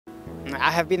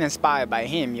I have been inspired by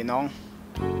him, you know.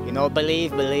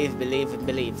 Believe, believe, believe,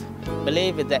 believe.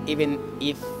 Believe that even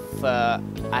if I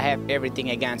have everything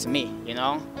against me, you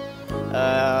know.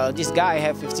 This guy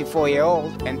have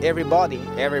 54-year-old, and everybody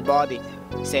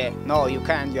say, no, you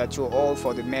can't, you are too old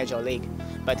for the major league.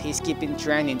 But he's keeping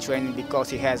training because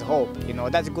he has hope. You know,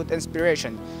 that's a good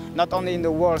inspiration. Not only in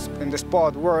the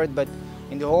sport world, but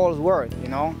in the whole world, you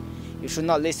know. You should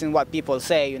not listen what people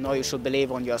say, you know, you should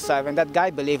believe on yourself. And that guy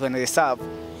believes in himself.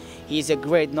 He's a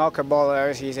great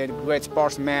knuckleballer, he's a great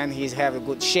sportsman, he's have a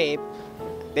good shape.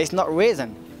 There's no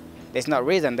reason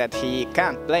that he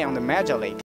can't play on the major league.